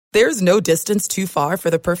There's no distance too far for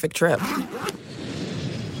the perfect trip.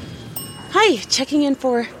 Hi, checking in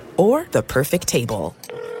for... Or the perfect table.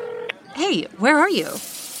 Hey, where are you?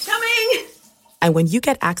 Coming! And when you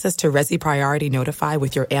get access to Resi Priority Notify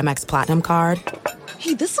with your Amex Platinum card...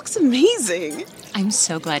 Hey, this looks amazing. I'm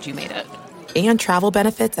so glad you made it. And travel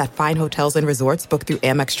benefits at fine hotels and resorts booked through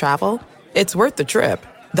Amex Travel, it's worth the trip.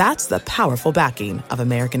 That's the powerful backing of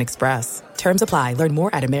American Express. Terms apply. Learn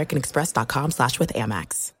more at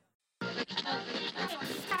americanexpress.com/withAmex.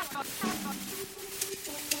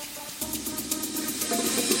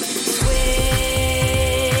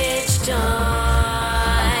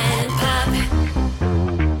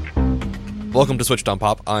 Welcome to Switched on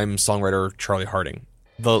Pop. I'm songwriter Charlie Harding.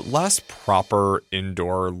 The last proper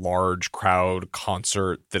indoor large crowd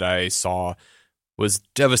concert that I saw was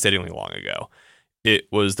devastatingly long ago. It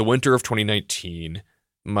was the winter of 2019.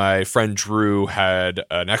 My friend Drew had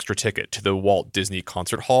an extra ticket to the Walt Disney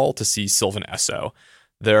Concert Hall to see Sylvan Esso.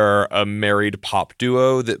 They're a married pop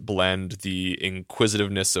duo that blend the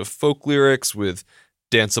inquisitiveness of folk lyrics with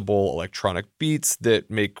danceable electronic beats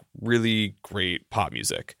that make really great pop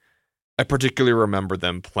music. I particularly remember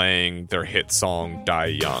them playing their hit song, Die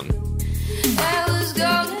Young. I was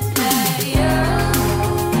gonna die young.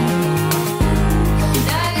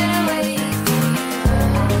 Not gonna wait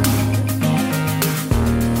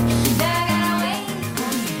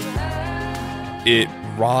for you. It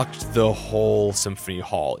rocked the whole symphony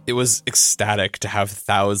hall. It was ecstatic to have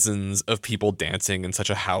thousands of people dancing in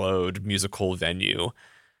such a hallowed musical venue.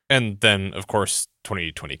 And then, of course,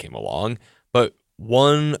 2020 came along. But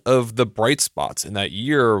one of the bright spots in that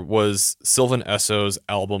year was Sylvan Esso's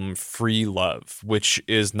album Free Love, which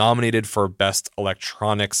is nominated for Best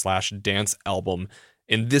Electronic/Dance Album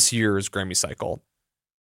in this year's Grammy cycle.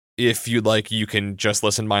 If you'd like, you can just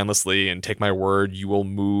listen mindlessly and take my word, you will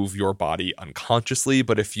move your body unconsciously.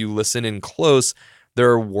 But if you listen in close,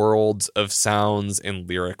 there are worlds of sounds and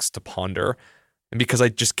lyrics to ponder. And because I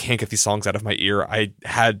just can't get these songs out of my ear, I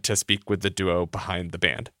had to speak with the duo behind the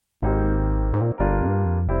band.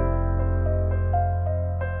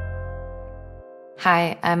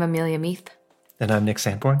 Hi, I'm Amelia Meath. And I'm Nick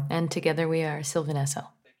Sanborn. And together we are Sylvan Esso.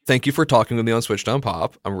 Thank you for talking with me on Switched on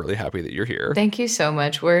Pop. I'm really happy that you're here. Thank you so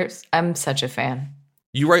much. I'm such a fan.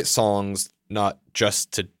 You write songs not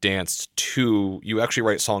just to dance to, you actually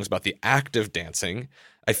write songs about the act of dancing.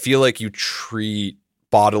 I feel like you treat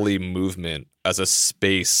bodily movement as a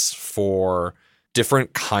space for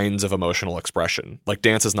different kinds of emotional expression. Like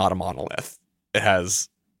dance is not a monolith. It has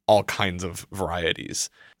all kinds of varieties.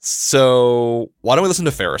 So why don't we listen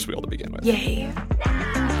to Ferris Wheel to begin with? Yay.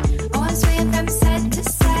 On swaying from side to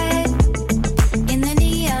side in the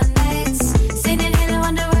neon lights, singing Hello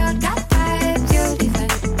Underworld, got vibes. You'll be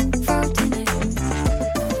fine for tonight.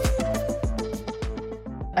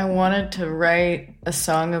 I wanted to write a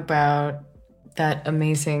song about that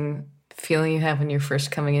amazing feeling you have when you're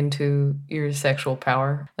first coming into your sexual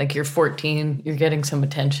power. Like you're 14, you're getting some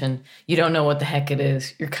attention, you don't know what the heck it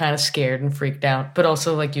is, you're kind of scared and freaked out, but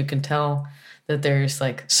also like you can tell that there's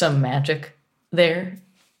like some magic there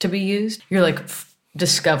to be used. You're like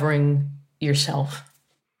discovering yourself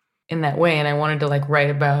in that way. And I wanted to like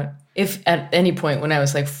write about if at any point when I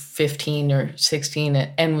was like 15 or 16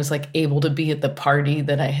 and was like able to be at the party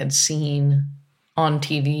that I had seen on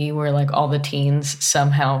TV where like all the teens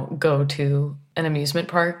somehow go to an amusement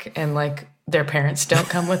park and like their parents don't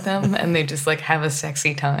come with them and they just like have a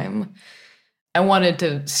sexy time. I wanted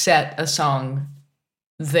to set a song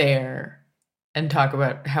there and talk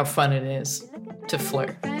about how fun it is to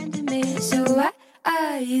flirt. So why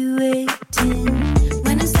are you waiting?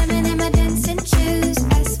 When I'm standing in my dancing shoes,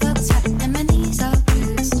 asphalt's hot and my knees all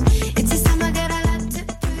bruised. It's a summer that I love to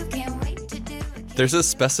prove, can't wait to do it. There's a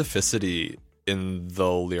specificity in the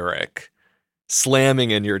lyric.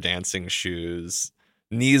 Slamming in your dancing shoes,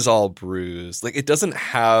 knees all bruised. Like it doesn't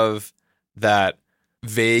have that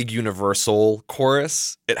vague universal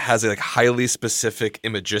chorus. It has a like highly specific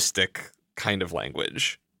imagistic kind of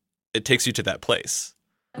language. It takes you to that place.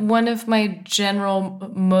 One of my general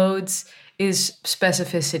modes is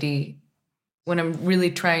specificity. When I'm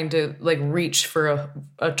really trying to like reach for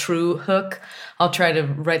a true hook, I'll try to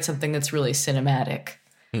write something that's really cinematic,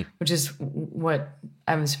 which is what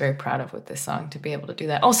I was very proud of with this song, to be able to do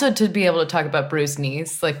that. Also to be able to talk about bruised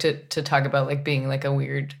knees, like to talk about like being like a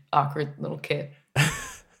weird, awkward little kid.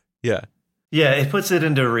 Yeah. Yeah, it puts it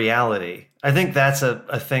into reality. I think that's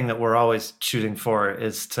a thing that we're always shooting for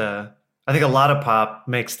is to, I think a lot of pop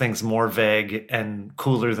makes things more vague and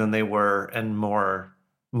cooler than they were and more.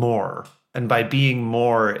 And by being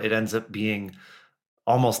more, it ends up being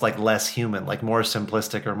almost like less human, like more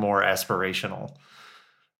simplistic or more aspirational.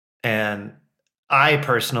 And I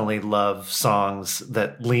personally love songs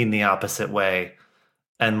that lean the opposite way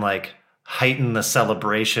and like heighten the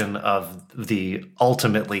celebration of the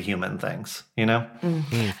ultimately human things, you know?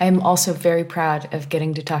 I'm also very proud of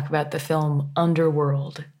getting to talk about the film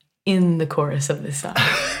Underworld in the chorus of this song.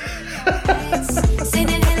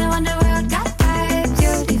 Singing Hello Underworld, got vibes,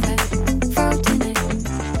 you'll be fine for tonight.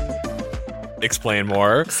 Explain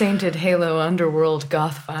more. Sainted Halo Underworld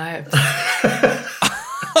goth vibes.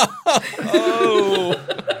 Oh.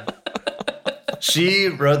 She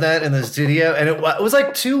wrote that in the studio, and it was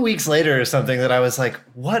like 2 weeks later or something that I was like,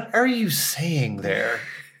 what are you saying there?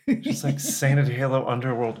 She's like, Sainted Halo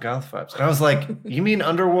Underworld goth vibes. And I was like, you mean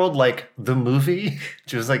Underworld like the movie?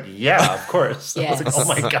 She was like, yeah, of course. I was like, oh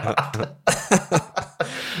my God.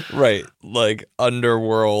 Right. Like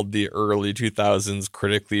Underworld, the early 2000s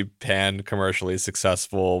critically panned, commercially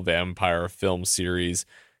successful vampire film series,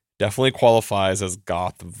 definitely qualifies as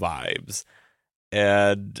goth vibes.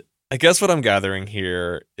 And I guess what I'm gathering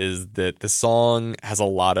here is that the song has a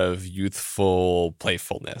lot of youthful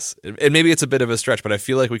playfulness. And maybe it's a bit of a stretch, but I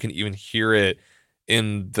feel like we can even hear it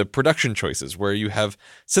in the production choices where you have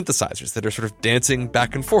synthesizers that are sort of dancing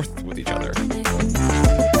back and forth with each other.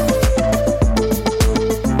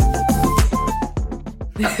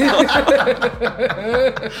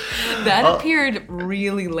 That appeared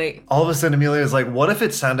really late. All of a sudden, Amelia was like, what if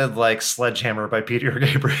it sounded like Sledgehammer by Peter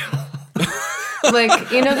Gabriel?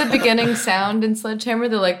 Like, you know the beginning sound in Sledgehammer?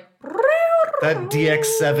 They're like... That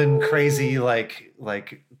DX7 crazy, like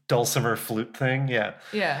dulcimer flute thing? Yeah.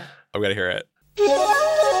 Yeah. I'm going to hear it.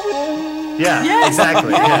 Yeah,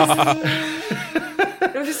 exactly.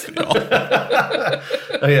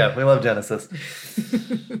 Oh, yeah, we love Genesis.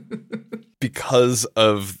 Because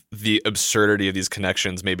of the absurdity of these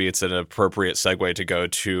connections, maybe it's an appropriate segue to go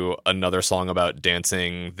to another song about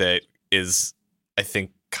dancing that is, I think,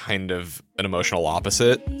 kind of an emotional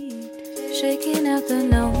opposite. Shaking out the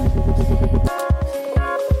numb.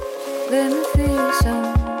 Let me feel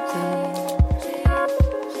something.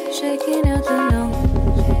 Shaking out the numb.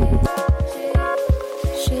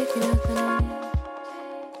 Shaking out the numb.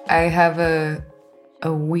 I have a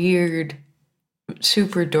weird,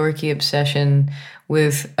 super dorky obsession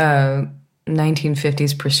with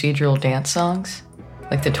 1950s procedural dance songs,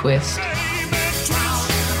 like The Twist.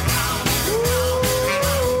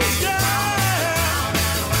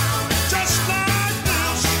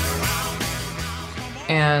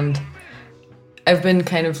 And I've been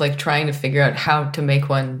kind of like trying to figure out how to make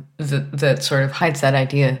one that sort of hides that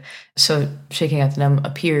idea. So Shaking Out the Numb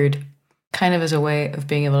appeared kind of as a way of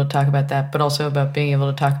being able to talk about that, but also about being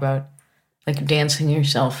able to talk about like dancing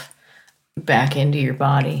yourself back into your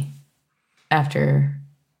body after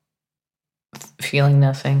feeling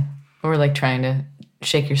nothing, or like trying to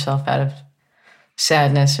shake yourself out of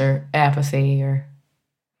sadness or apathy or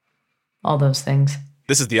all those things.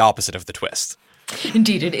 This is the opposite of The Twist.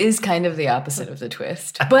 Indeed, it is kind of the opposite of The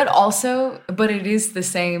Twist. But it is the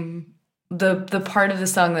same. The part of the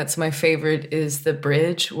song that's my favorite is the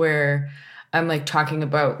bridge, where I'm like talking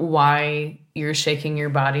about why you're shaking your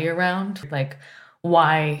body around, like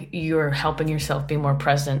why you're helping yourself be more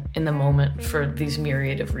present in the moment for these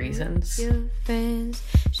myriad of reasons. Your friends,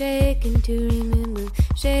 shaking to remember,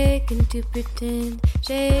 shaking to pretend,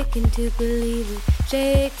 shaking to believe it,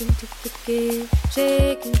 shaking to forgive,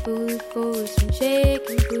 shaking for the force and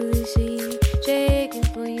shaking for the sea, shaking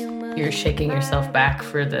for your mind. You're shaking yourself back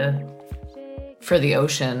for the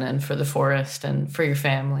ocean and for the forest and for your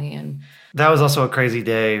family. And That was also a crazy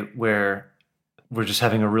day where we're just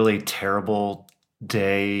having a really terrible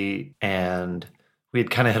day, and we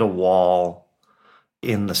had kind of hit a wall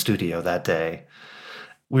in the studio that day.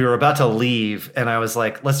 We were about to leave, and I was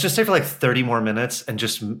like, let's just stay for like 30 more minutes and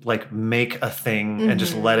just like make a thing and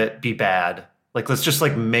just let it be bad. Like, let's just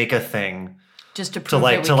like make a thing just to to prove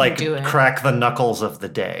like that we to can do it. crack the knuckles of the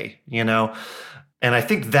day, you know? And I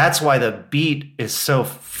think that's why the beat is so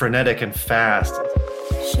frenetic and fast.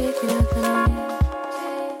 Shaking out the night.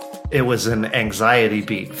 It was an anxiety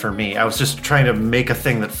beat for me. I was just trying to make a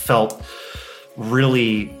thing that felt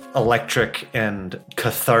really electric and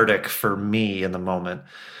cathartic for me in the moment.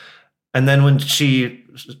 And then when she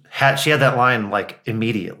had that line like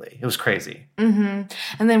immediately, it was crazy. And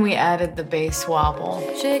then we added the bass wobble.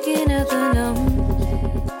 Shaking out the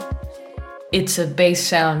numb. It's a bass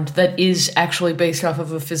sound that is actually based off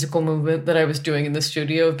of a physical movement that I was doing in the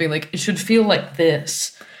studio, of being like, it should feel like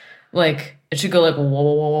this. Like, it should go like, whoa,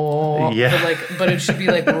 whoa, whoa, whoa. Yeah. But it should be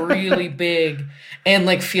like really big and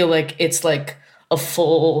like feel like it's like a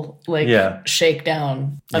full like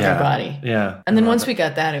shakedown of your body. Yeah. And then once we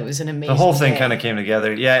got that, it was an amazing The whole thing day. kind of came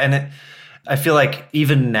together. Yeah. I feel like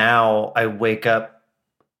even now I wake up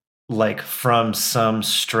like from some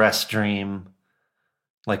stress dream,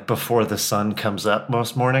 like before the sun comes up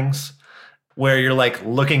most mornings, where you're like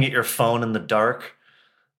looking at your phone in the dark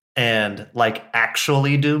and like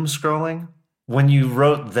actually doom scrolling. When you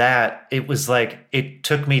wrote that, it was like, it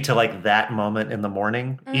took me to like that moment in the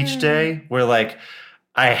morning each day where like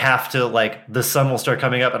I have to like, the sun will start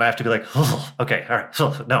coming up and I have to be like, oh, okay, all right,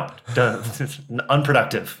 so no,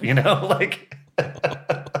 unproductive, you know, like.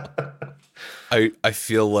 I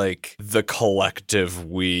feel like the collective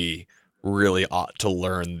we really ought to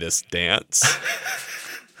learn this dance.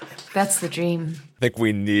 That's the dream. I think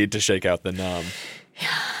we need to shake out the numb.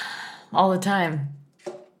 All the time.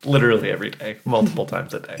 Literally every day, multiple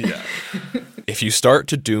times a day. Yeah. If you start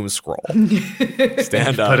to doom scroll,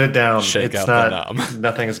 stand up, put it down. shake It's out not, the numb.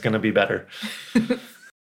 nothing is going to be better.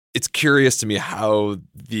 It's curious to me how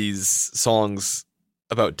these songs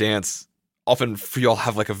about dance often for y'all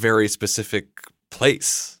have like a very specific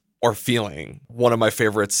place or feeling. One of my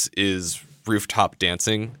favorites is Rooftop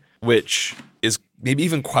Dancing, which is maybe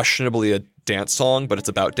even questionably a dance song, but it's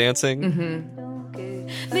about dancing.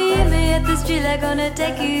 Meet me at the street light, gonna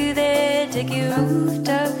take you there, take you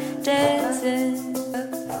rooftop dancing.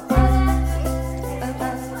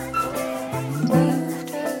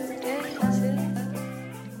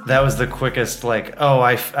 That was the quickest, like, oh,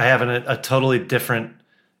 I have a totally different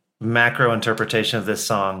macro interpretation of this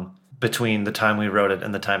song between the time we wrote it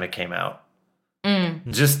and the time it came out.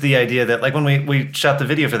 Just the idea that, like, when we shot the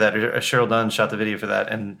video for that, or Cheryl Dunn shot the video for that,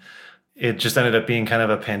 and it just ended up being kind of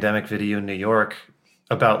a pandemic video in New York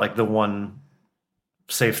about, like, the one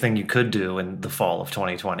safe thing you could do in the fall of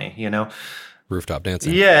 2020, you know? Rooftop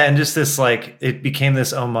dancing. Yeah, and just this, like, it became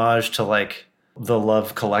this homage to, like, the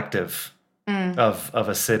love collective of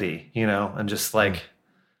a city, you know? And just, like,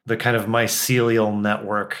 the kind of mycelial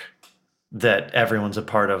network that everyone's a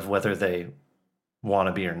part of, whether they want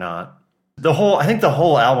to be or not. I think the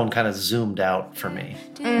whole album kind of zoomed out for me.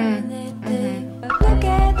 Look at,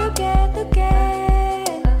 look at, look at.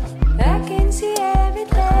 I can see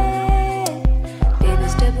everything.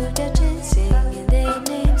 Babies double dutching, singing their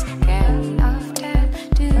names, counting off time,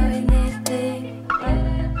 doing their thing.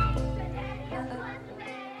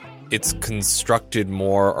 It's constructed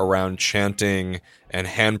more around chanting and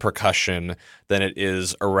hand percussion than it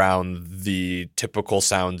is around the typical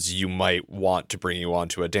sounds you might want to bring you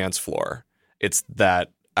onto a dance floor. It's that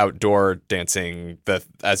outdoor dancing,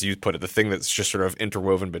 as you put it, the thing that's just sort of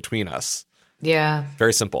interwoven between us. Yeah.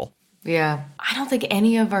 Very simple. Yeah. I don't think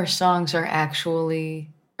any of our songs are actually,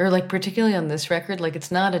 or like particularly on this record, like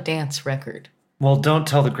it's not a dance record. Well, don't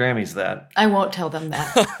tell the Grammys that. I won't tell them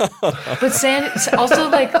that. But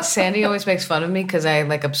Sandy always makes fun of me because I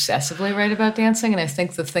like obsessively write about dancing. And I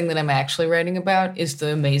think the thing that I'm actually writing about is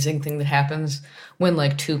the amazing thing that happens when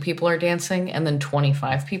like 2 people are dancing and then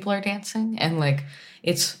 25 people are dancing. And like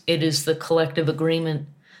it is the collective agreement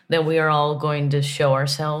that we are all going to show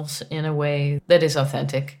ourselves in a way that is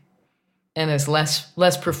authentic and is less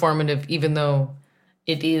performative, even though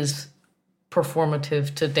it is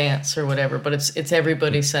performative to dance or whatever, but it's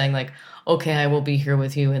everybody saying like, okay, I will be here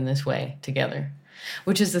with you in this way together,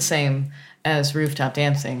 which is the same as Rooftop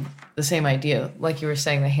Dancing, the same idea, like you were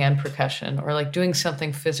saying, the hand percussion or like doing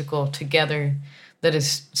something physical together that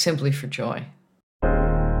is simply for joy.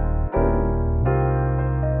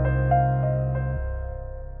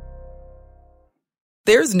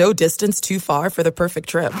 There's no distance too far for the perfect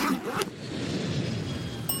trip.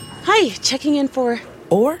 Hi, checking in for...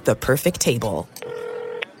 Or the perfect table.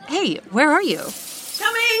 Hey, where are you?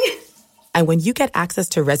 Coming! And when you get access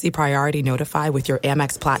to Resi Priority Notify with your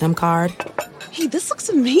Amex Platinum card... Hey, this looks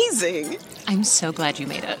amazing. I'm so glad you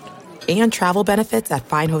made it. And travel benefits at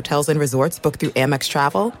fine hotels and resorts booked through Amex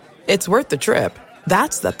Travel, it's worth the trip.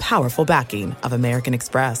 That's the powerful backing of American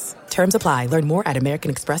Express. Terms apply. Learn more at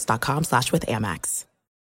americanexpress.com/withAmex.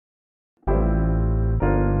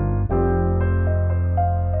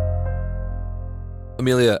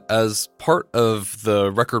 Amelia, as part of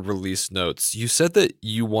the record release notes, you said that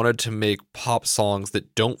you wanted to make pop songs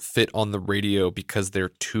that don't fit on the radio because they're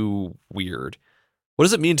too weird. What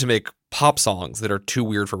does it mean to make pop songs that are too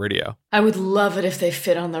weird for radio? I would love it if they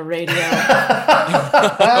fit on the radio.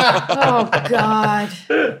 Oh, God.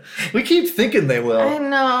 We keep thinking they will. I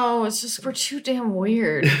know. It's just, we're too damn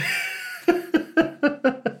weird.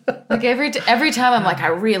 Like every time I'm like, I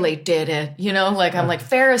really did it. You know, like I'm like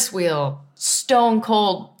Ferris wheel, stone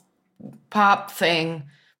cold pop thing.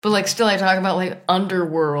 But like still I talk about like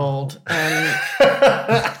underworld and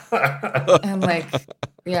like,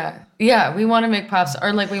 yeah, we want to make pops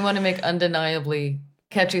or like we want to make undeniably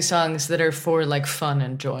catchy songs that are for like fun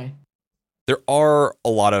and joy. There are a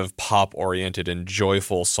lot of pop-oriented and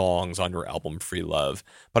joyful songs on your album Free Love,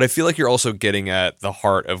 but I feel like you're also getting at the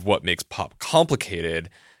heart of what makes pop complicated,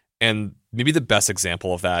 and maybe the best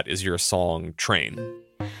example of that is your song Train.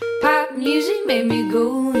 Pop music made me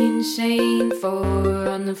go insane. 4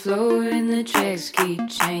 on the floor and the tracks keep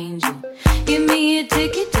changing. Give me a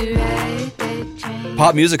ticket to ride that train.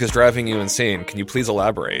 Pop music is driving you insane. Can you please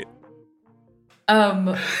elaborate?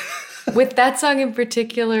 With that song in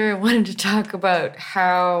particular, I wanted to talk about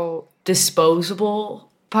how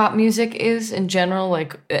disposable pop music is in general.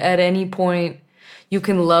 Like, at any point, you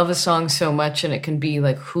can love a song so much and it can be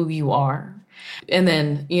like who you are. And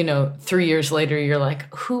then, 3 years later, you're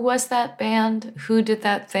like, who was that band? Who did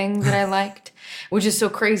that thing that I liked? Which is so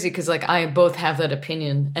crazy because, like, I both have that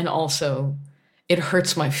opinion, and also it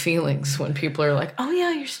hurts my feelings when people are like, oh,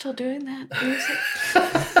 yeah, you're still doing that music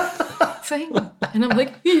thing. And I'm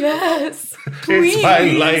like, yes, please. It's my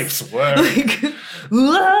life's work. Like,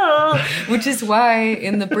 whoa! Which is why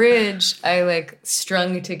in the bridge, I, like,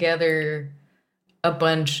 strung together a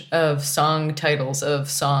bunch of song titles of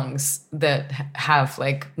songs that have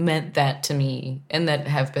like meant that to me and that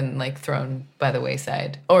have been like thrown by the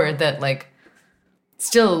wayside, or that like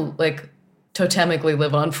still like totemically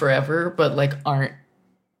live on forever but like aren't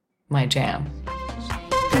my jam.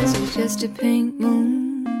 Cause it's just a pink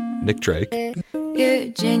moon. Nick Drake. Yeah,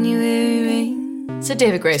 January rain. It's a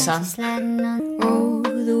David Gray song. Oh,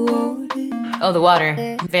 the water. Oh, The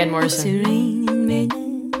Water, Van Morrison. Raining men.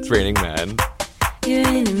 It's Raining Man. You're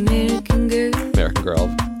an American girl. American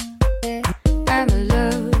Girl. I'm a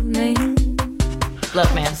love man.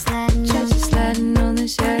 Love Man. Just sliding on the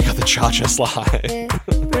side. Got the cha-cha slide.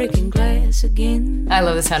 Breaking glass again. I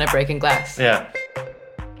love the sound of breaking glass. Yeah.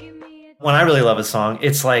 When I really love a song,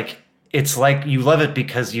 it's like you love it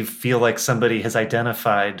because you feel like somebody has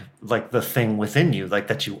identified like the thing within you, like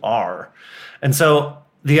that you are. And so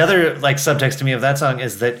the other like subtext to me of that song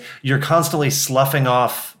is that you're constantly sloughing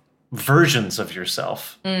off versions of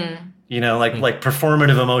yourself, like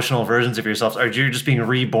performative emotional versions of yourself, or you're just being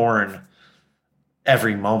reborn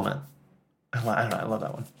every moment. I don't know, I love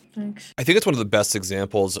that one. Thanks. I think it's one of the best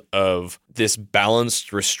examples of this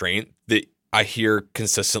balanced restraint that I hear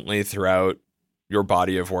consistently throughout your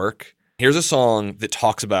body of work. Here's a song that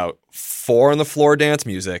talks about 4 on the floor dance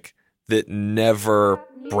music that never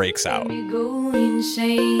breaks out. Me go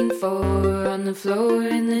insane. 4 on the floor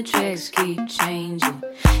and the tracks keep changing.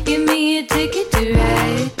 Give me a ticket to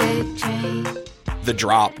ride that train. The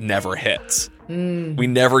drop never hits. We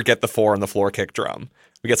never get the 4 on the floor kick drum.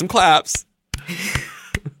 We get some claps.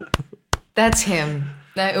 That's him.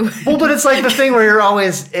 Well, but it's like the thing where you're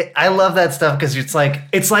always. I love that stuff because it's like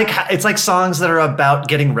songs that are about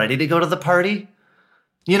getting ready to go to the party.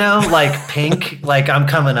 Like Pink, like I'm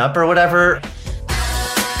coming up or whatever.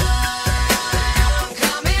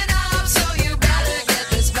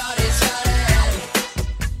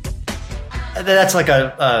 That's like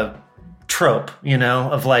a trope,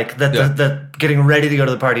 of like that the getting ready to go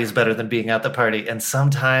to the party is better than being at the party. And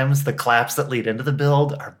sometimes the claps that lead into the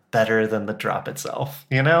build are better than the drop itself,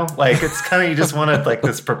 Like it's kind of, you just want like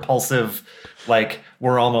this propulsive, like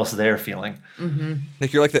we're almost there feeling. Mm-hmm.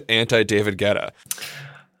 Like you're like the anti-David Guetta.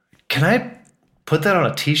 Can I put that on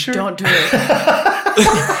a t-shirt? Don't do it.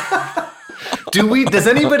 Does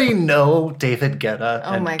anybody know David Guetta?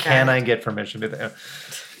 Oh and my God. Can I get permission to do that?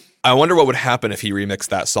 I wonder what would happen if he remixed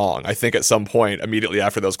that song. I think at some point, immediately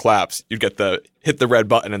after those claps, you'd get hit the red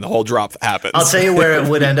button and the whole drop happens. I'll tell you where it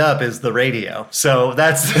would end up is the radio. So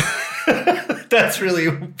that's really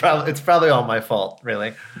it's probably all my fault, really,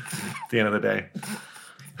 at the end of the day.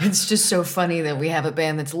 It's just so funny that we have a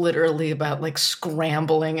band that's literally about like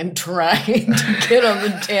scrambling and trying to get on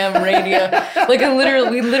the damn radio. Like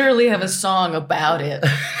we literally have a song about it.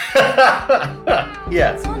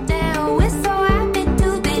 Yes. We're so happy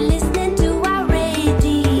to be listening to our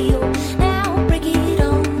radio. Now break it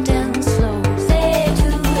on down slow. Say to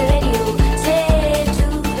the radio. Say to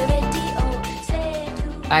the radio. Say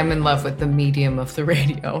to I'm in love with the medium of the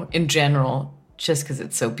radio in general, just because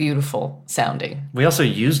it's so beautiful sounding. We also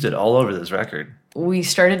used it all over this record. We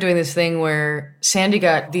started doing this thing where Sandy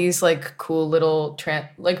got these like cool little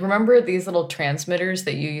remember these little transmitters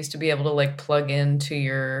that you used to be able to like plug into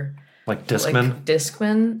your Like Discman? like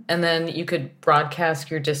Discman, and then you could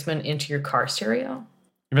broadcast your Discman into your car stereo.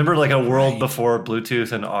 Remember like a world before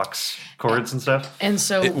Bluetooth and aux cords and stuff? And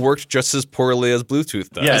so It worked just as poorly as Bluetooth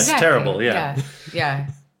does. Yeah. It's terrible, Yeah.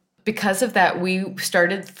 Because of that, we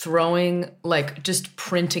started throwing like just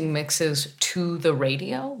printing mixes to the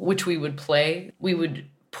radio, which we would play. We would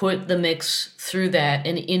put the mix through that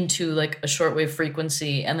and into like a shortwave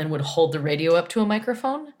frequency, and then would hold the radio up to a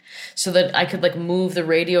microphone so that I could like move the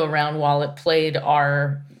radio around while it played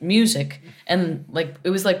our music. And like it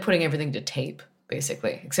was like putting everything to tape,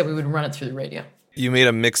 basically, except we would run it through the radio. You made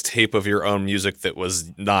a mixtape of your own music that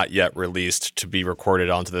was not yet released to be recorded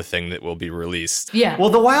onto the thing that will be released. Yeah. Well,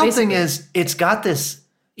 the wild basically. thing is, it's got this,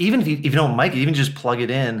 even if you don't mic it, even just plug it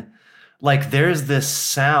in, like there's this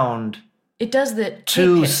sound It does the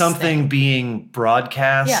to tape hiss something thing. being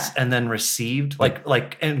broadcast Yeah. and then received, like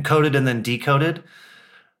encoded and then decoded.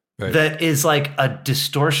 Right. That is like a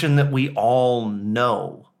distortion that we all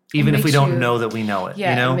know, even if we makes don't you- know that we know it. Yeah,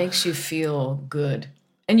 you know? it makes you feel good.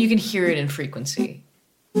 And you can hear it in frequency.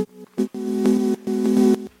 I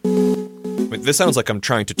mean, this sounds like I'm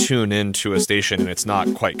trying to tune into a station and it's not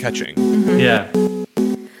quite catching. Yeah.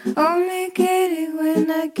 Only get it when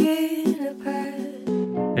I get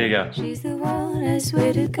apart. Here you go. She's the one, I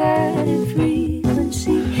swear to God, a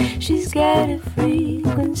frequency. She's got a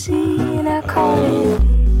frequency, and I call it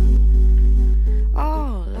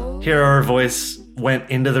all over. Here our voice went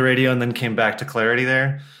into the radio and then came back to clarity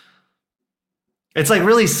there. It's like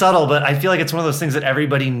really subtle, but I feel like it's one of those things that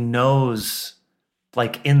everybody knows,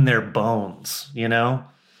 like in their bones, you know?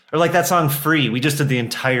 Or like that song Free. We just did the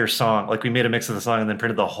entire song. Like we made a mix of the song and then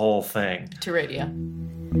printed the whole thing. To radio.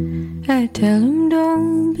 I tell them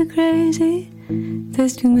don't be crazy.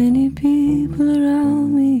 There's too many people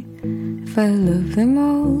around me. If I love them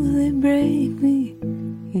all, they break me.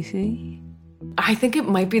 You see? I think it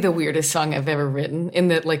might be the weirdest song I've ever written, in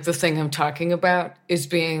that like the thing I'm talking about is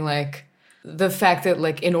being like the fact that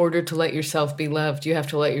like in order to let yourself be loved, you have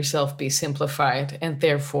to let yourself be simplified and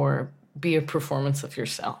therefore be a performance of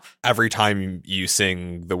yourself. Every time you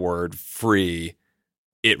sing the word free,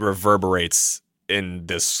 it reverberates in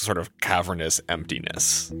this sort of cavernous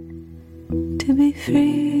emptiness. To be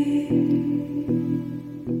free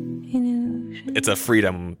in an ocean. It's a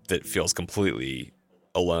freedom that feels completely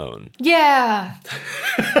alone. Yeah.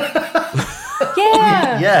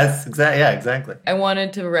 Yeah. Yes, exactly. Yeah, exactly. I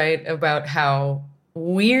wanted to write about how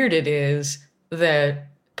weird it is that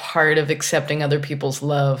part of accepting other people's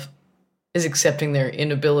love is accepting their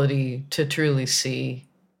inability to truly see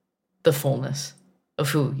the fullness of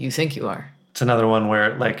who you think you are. It's another one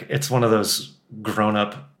where like it's one of those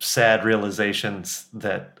grown-up sad realizations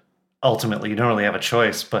that ultimately you don't really have a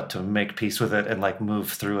choice but to make peace with it and like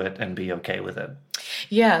move through it and be okay with it.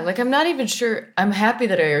 Yeah, like I'm not even sure. I'm happy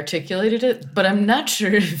that I articulated it, but I'm not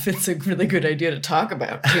sure if it's a really good idea to talk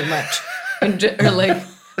about too much. Or like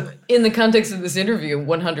in the context of this interview,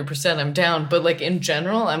 100% I'm down. But like in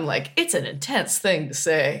general, I'm like, it's an intense thing to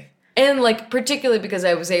say. And like particularly because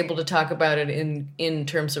I was able to talk about it in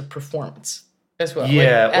terms of performance as well.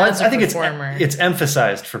 Yeah, like, well, as a I think performer. it's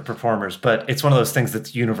emphasized for performers, but it's one of those things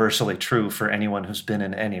that's universally true for anyone who's been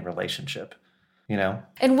in any relationship, you know?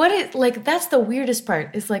 And what it like that's the weirdest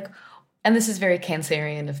part is like, and this is very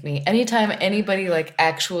Cancerian of me. Anytime anybody like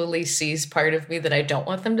actually sees part of me that I don't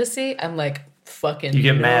want them to see, I'm like, fucking You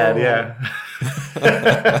get no. mad, yeah.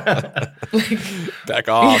 Like, Back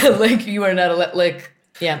off. yeah, like you are not like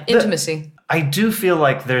intimacy. I do feel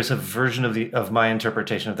like there's a version of my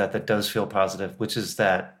interpretation of that does feel positive, which is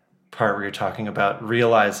that part where you're talking about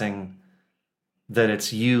realizing that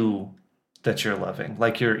it's you that you're loving.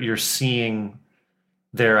 Like you're seeing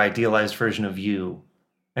their idealized version of you,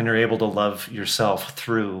 and you're able to love yourself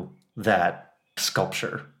through that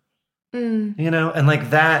sculpture. You know, and like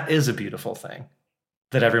that is a beautiful thing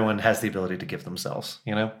that everyone has the ability to give themselves,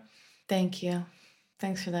 you know? Thank you.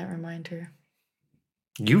 Thanks for that reminder.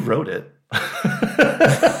 You wrote it.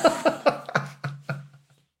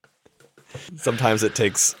 Sometimes it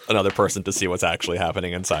takes another person to see what's actually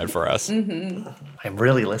happening inside for us. I'm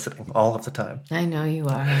really listening all of the time. I know you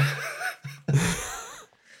are.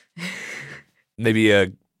 Maybe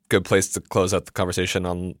a good place to close out the conversation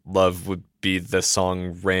on love would be the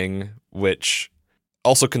song Ring, which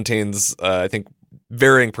also contains, I think,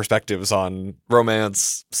 varying perspectives on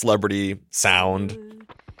romance, celebrity, sound.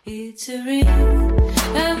 It's a ring,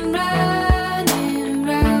 I'm running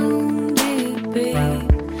around it, babe.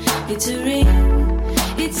 It's a ring,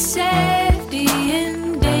 it's safety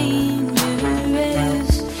and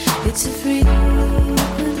dangerous. It's a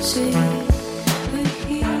frequency. We're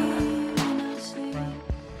here in our sleep.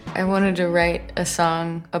 I wanted to write a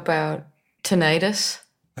song about tinnitus.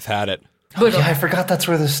 I've had it. But Yeah, I forgot that's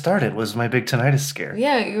where this started, was my big tinnitus scare.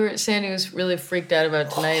 yeah, you were saying he was really freaked out about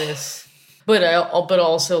tinnitus. But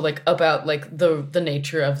also like about like the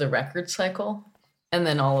nature of the record cycle, and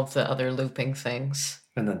then all of the other looping things.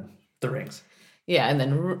 And then the rings. Yeah, and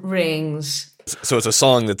then rings. So it's a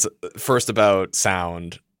song that's first about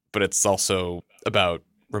sound, but it's also about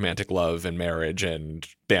romantic love and marriage and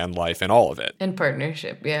band life and all of it. And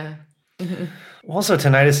partnership, yeah. Also,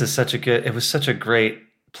 Tinnitus is it was such a great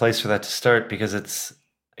place for that to start because it's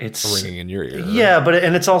Ringing in your ear. Yeah, but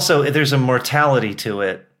it's also, there's a mortality to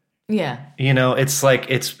it. Yeah. You know, it's like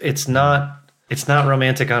it's not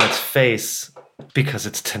romantic on its face because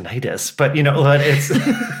it's tinnitus, but you know, but it's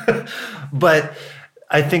but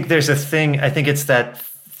I think there's a thing, I think it's that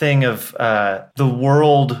thing of the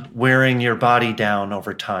world wearing your body down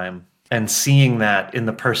over time and seeing that in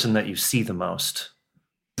the person that you see the most.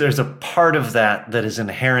 There's a part of that is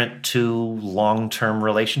inherent to long-term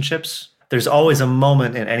relationships. There's always a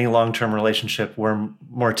moment in any long-term relationship where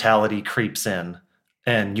mortality creeps in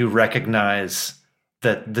and you recognize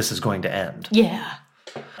that this is going to end. Yeah.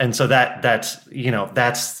 And so that's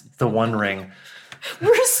the One Ring.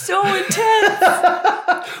 We're so intense.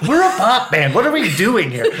 We're a pop band. What are we doing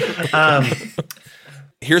here?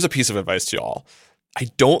 Here's a piece of advice to y'all. I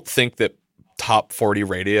don't think that Top 40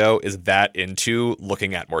 radio is that into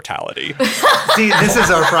looking at mortality. See, this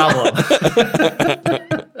is our problem.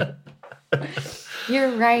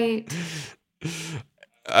 You're right. It's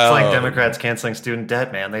like Democrats canceling student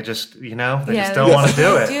debt, man. They just, they just don't want to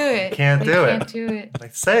do it. Can't do it. They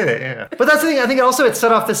say that, yeah. But that's the thing. I think also it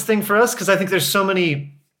set off this thing for us because I think there's so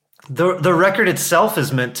many. The record itself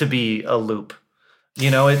is meant to be a loop.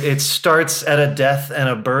 It starts at a death and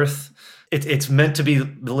a birth. It's meant to be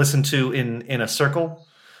listened to in a circle.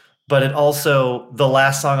 But it also, the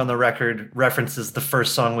last song on the record references the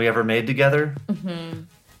first song we ever made together. Mm-hmm.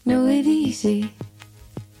 Know it easy,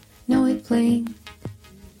 know it plain,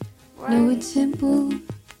 know it simple,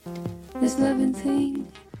 this loving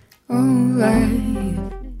thing. Alright,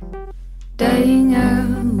 dying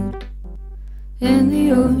out in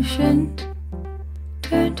the ocean,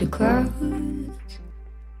 turn to clouds.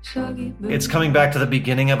 It's coming back to the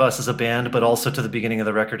beginning of us as a band, but also to the beginning of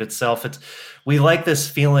the record itself. We like this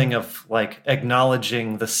feeling of like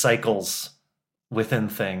acknowledging the cycles within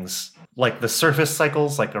things, like the surface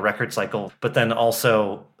cycles, like a record cycle, but then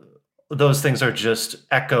also those things are just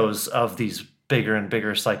echoes of these bigger and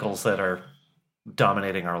bigger cycles that are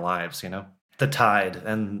dominating our lives, the tide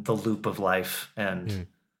and the loop of life and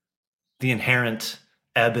the inherent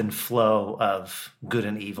ebb and flow of good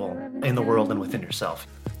and evil in the world and within yourself.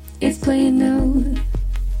 It's playing now.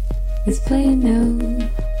 It's playing now.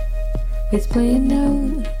 It's playing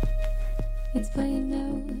now. It's playing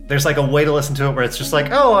now. There's like a way to listen to it where it's just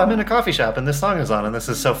like, oh, I'm in a coffee shop and this song is on and this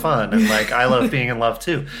is so fun. And like, I love being in love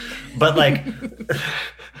too. But like,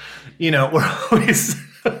 we're always,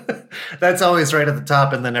 that's always right at the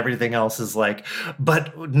top. And then everything else is like,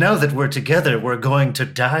 but now that we're together, we're going to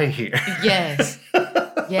die here. Yes.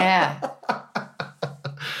 Yeah.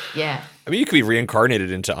 Yeah. I mean, you could be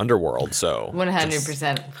reincarnated into Underworld, so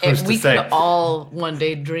 100%. Who's We to say? could all one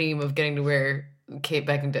day dream of getting to wear Kate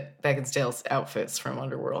Beckinsale's outfits from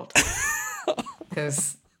Underworld.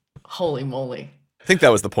 Because, holy moly. I think that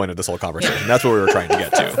was the point of this whole conversation. That's what we were trying to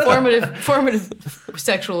get to. Formative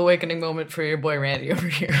sexual awakening moment for your boy Randy over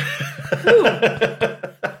here.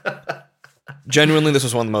 Genuinely, this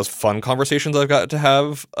was one of the most fun conversations I've got to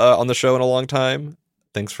have on the show in a long time.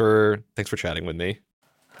 Thanks for chatting with me.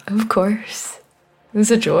 Of course. It was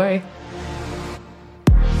a joy.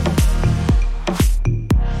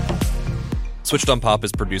 Switched on Pop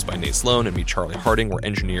is produced by Nate Sloan and me, Charlie Harding. We're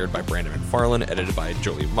engineered by Brandon McFarlane, edited by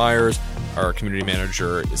Jolie Myers. Our community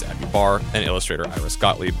manager is Abby Barr, and illustrator Iris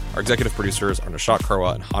Gottlieb. Our executive producers are Nishat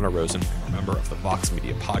Karwa and Hannah Rosen, who are a member of the Vox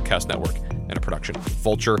Media Podcast Network and a production of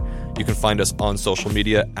Vulture. You can find us on social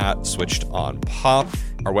media at Switched On Pop.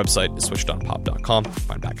 Our website is switchedonpop.com.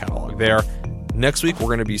 Find back catalog there. Next week, we're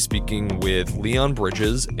going to be speaking with Leon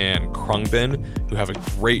Bridges and Krungbin, who have a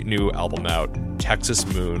great new album out, Texas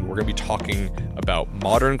Moon. We're going to be talking about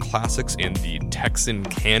modern classics in the Texan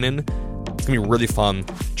canon. It's going to be really fun.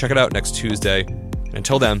 Check it out next Tuesday. And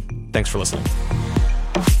until then, thanks for listening.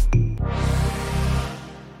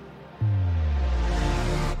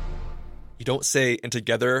 You don't say, and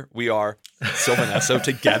together we are Sylvan Esso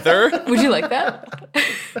together. Would you like that?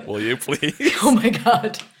 Will you please? Oh my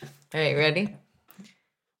God. All right, ready?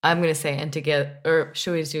 I'm going to say and together, or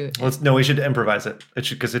should we do? No, we should improvise it.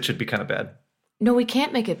 Because it should be kind of bad. No, we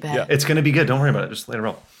can't make it bad. Yeah. It's going to be good. Don't worry about it. Just let it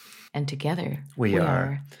roll. And together we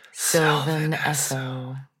are Sylvan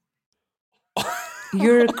Esso.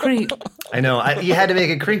 You're a creep. I know. You had to make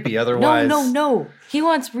it creepy. Otherwise. No. He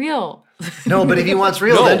wants real. No, but if he wants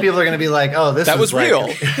real, then people are going to be like, oh, this was like... real.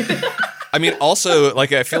 I mean, also,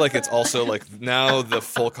 like, I feel like it's also, like, now the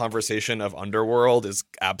full conversation of Underworld is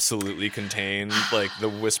absolutely contained, like, the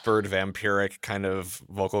whispered, vampiric kind of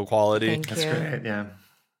vocal quality. Thank That's you. great, yeah.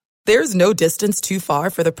 There's no distance too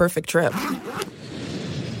far for the perfect trip.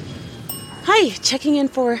 Hi, checking in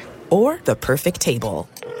for... Or the perfect table.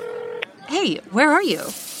 Hey, where are you?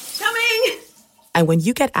 Coming! And when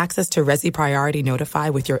you get access to Resi Priority Notify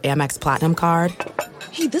with your Amex Platinum card...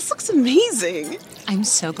 Hey, this looks amazing. I'm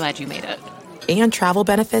so glad you made it. And travel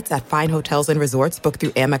benefits at fine hotels and resorts booked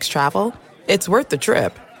through Amex Travel, it's worth the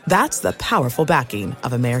trip. That's the powerful backing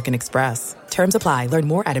of American Express. Terms apply. Learn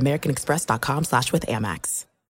more at americanexpress.com/withAmex.